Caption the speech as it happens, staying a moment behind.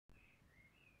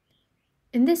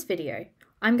In this video,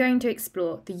 I'm going to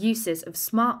explore the uses of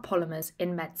smart polymers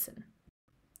in medicine.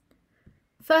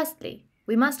 Firstly,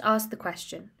 we must ask the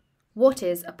question, what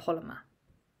is a polymer?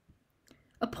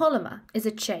 A polymer is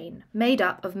a chain made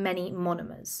up of many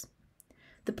monomers.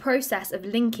 The process of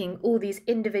linking all these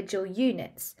individual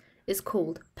units is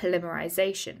called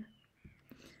polymerization.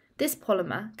 This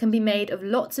polymer can be made of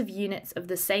lots of units of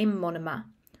the same monomer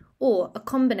or a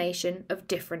combination of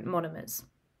different monomers.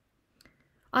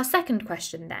 Our second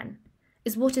question then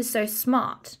is what is so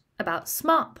smart about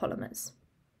smart polymers?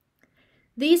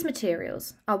 These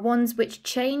materials are ones which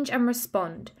change and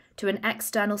respond to an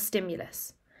external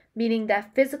stimulus, meaning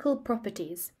their physical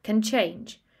properties can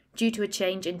change due to a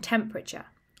change in temperature,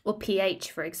 or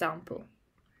pH for example.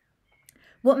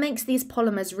 What makes these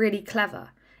polymers really clever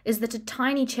is that a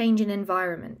tiny change in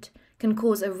environment can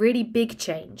cause a really big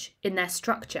change in their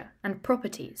structure and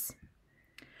properties.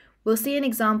 We'll see an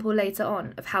example later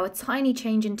on of how a tiny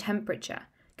change in temperature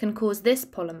can cause this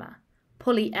polymer,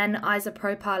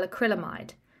 N-isopropyl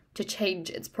acrylamide, to change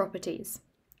its properties.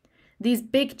 These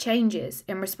big changes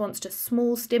in response to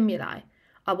small stimuli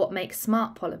are what make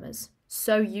smart polymers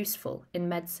so useful in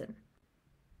medicine.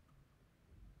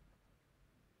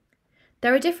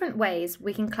 There are different ways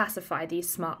we can classify these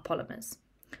smart polymers,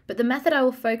 but the method I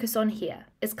will focus on here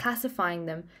is classifying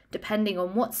them depending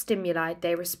on what stimuli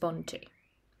they respond to.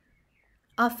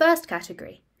 Our first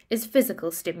category is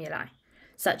physical stimuli,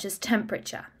 such as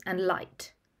temperature and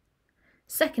light.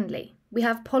 Secondly, we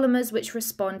have polymers which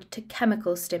respond to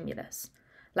chemical stimulus,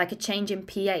 like a change in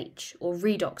pH or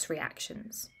redox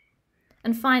reactions.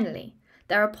 And finally,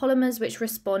 there are polymers which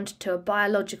respond to a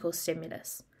biological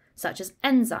stimulus, such as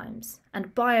enzymes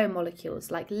and biomolecules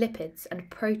like lipids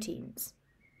and proteins.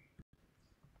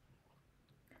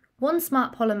 One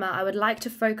smart polymer I would like to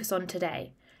focus on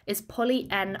today is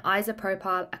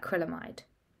N-isopropyl acrylamide.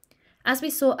 As we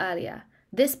saw earlier,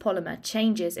 this polymer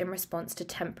changes in response to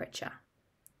temperature.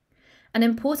 An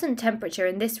important temperature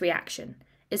in this reaction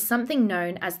is something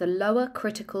known as the lower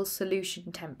critical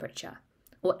solution temperature,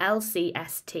 or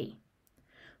LCST.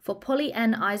 For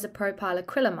N-isopropyl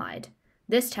acrylamide,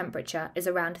 this temperature is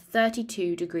around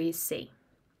 32 degrees C.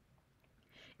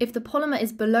 If the polymer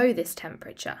is below this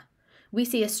temperature, we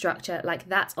see a structure like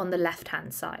that on the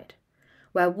left-hand side,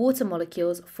 where water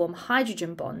molecules form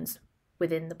hydrogen bonds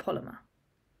within the polymer.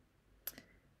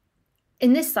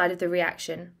 In this side of the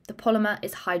reaction, the polymer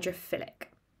is hydrophilic,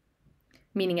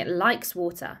 meaning it likes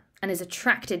water and is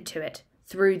attracted to it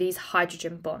through these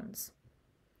hydrogen bonds.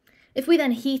 If we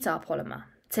then heat our polymer,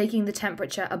 taking the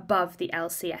temperature above the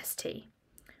LCST,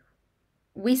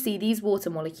 we see these water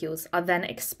molecules are then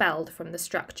expelled from the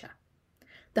structure.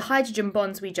 The hydrogen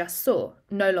bonds we just saw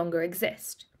no longer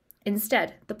exist.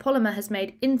 Instead, the polymer has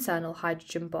made internal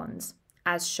hydrogen bonds,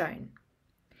 as shown.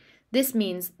 This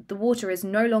means the water is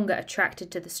no longer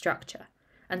attracted to the structure,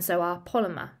 and so our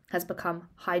polymer has become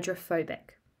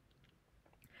hydrophobic.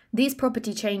 These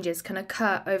property changes can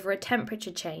occur over a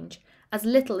temperature change as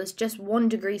little as just 1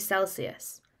 degree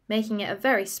Celsius, making it a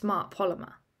very smart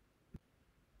polymer.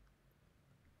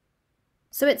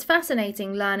 So it's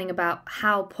fascinating learning about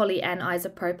how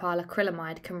N-isopropyl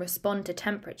acrylamide can respond to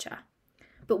temperature.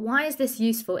 But why is this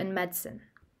useful in medicine?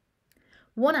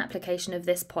 One application of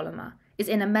this polymer is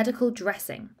in a medical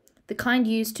dressing, the kind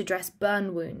used to dress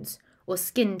burn wounds or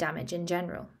skin damage in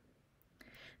general.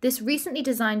 This recently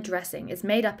designed dressing is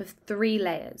made up of 3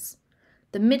 layers,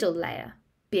 the middle layer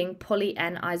being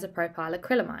N-isopropyl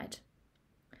acrylamide.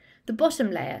 The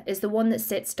bottom layer is the one that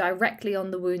sits directly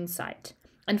on the wound site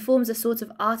and forms a sort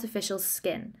of artificial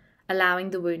skin,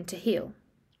 allowing the wound to heal.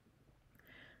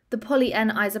 The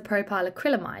N-isopropyl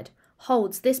acrylamide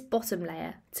holds this bottom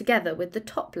layer together with the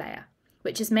top layer,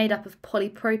 which is made up of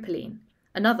polypropylene,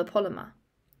 another polymer.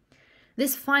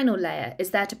 This final layer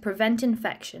is there to prevent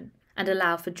infection and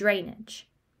allow for drainage.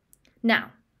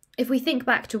 Now, if we think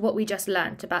back to what we just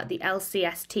learnt about the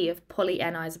LCST of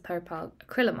N-isopropyl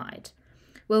acrylamide,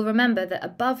 we'll remember that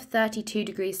above 32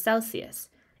 degrees Celsius,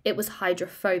 it was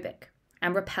hydrophobic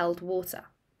and repelled water.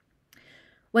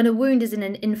 When a wound is in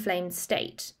an inflamed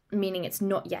state, meaning it's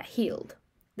not yet healed,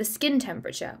 the skin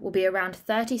temperature will be around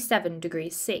 37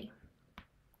 degrees C.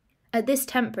 At this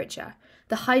temperature,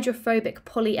 the hydrophobic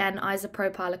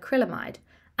N-isopropyl acrylamide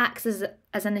acts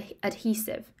as an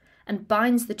adhesive and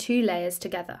binds the 2 layers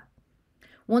together.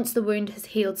 Once the wound has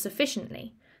healed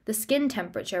sufficiently, the skin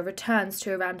temperature returns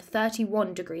to around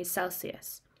 31 degrees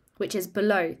Celsius, which is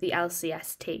below the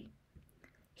LCST.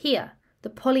 Here, the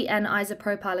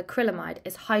N-isopropyl acrylamide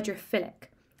is hydrophilic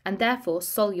and therefore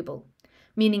soluble,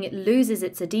 meaning it loses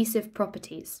its adhesive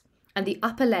properties, and the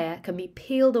upper layer can be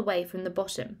peeled away from the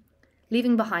bottom,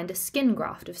 leaving behind a skin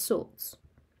graft of sorts.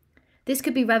 This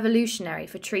could be revolutionary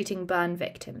for treating burn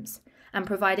victims and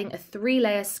providing a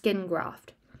 3-layer skin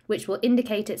graft, which will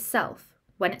indicate itself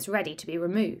when it's ready to be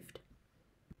removed.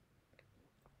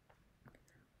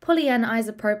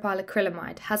 Poly-N-isopropyl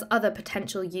acrylamide has other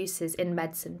potential uses in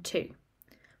medicine too.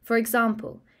 For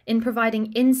example, in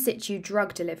providing in situ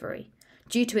drug delivery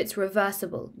due to its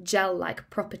reversible, gel-like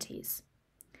properties.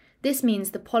 This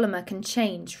means the polymer can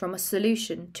change from a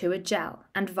solution to a gel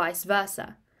and vice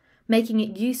versa, making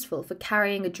it useful for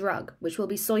carrying a drug which will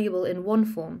be soluble in one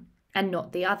form and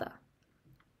not the other.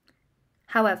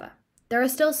 However, there are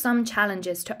still some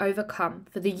challenges to overcome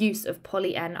for the use of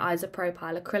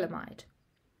poly-N-isopropyl acrylamide.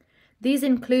 These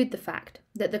include the fact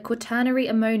that the quaternary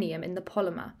ammonium in the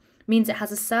polymer means it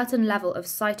has a certain level of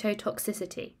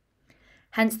cytotoxicity.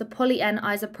 Hence, the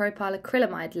poly-N-isopropyl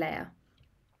acrylamide layer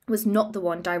was not the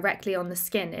one directly on the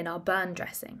skin in our burn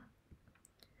dressing.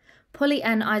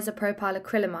 Poly-N-isopropyl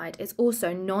acrylamide is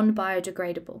also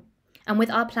non-biodegradable, and with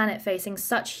our planet facing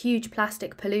such huge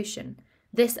plastic pollution,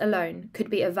 this alone could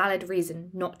be a valid reason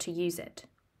not to use it.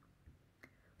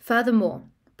 Furthermore,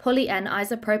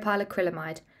 poly-N-isopropyl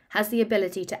acrylamide has the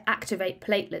ability to activate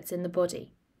platelets in the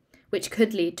body, which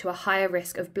could lead to a higher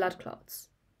risk of blood clots.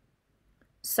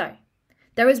 So,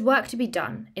 there is work to be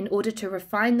done in order to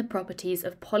refine the properties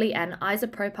of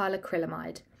poly-N-isopropyl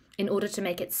acrylamide in order to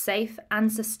make it safe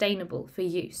and sustainable for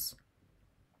use.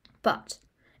 But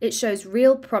it shows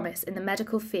real promise in the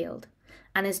medical field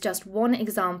and is just one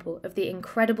example of the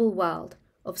incredible world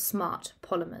of smart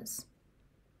polymers.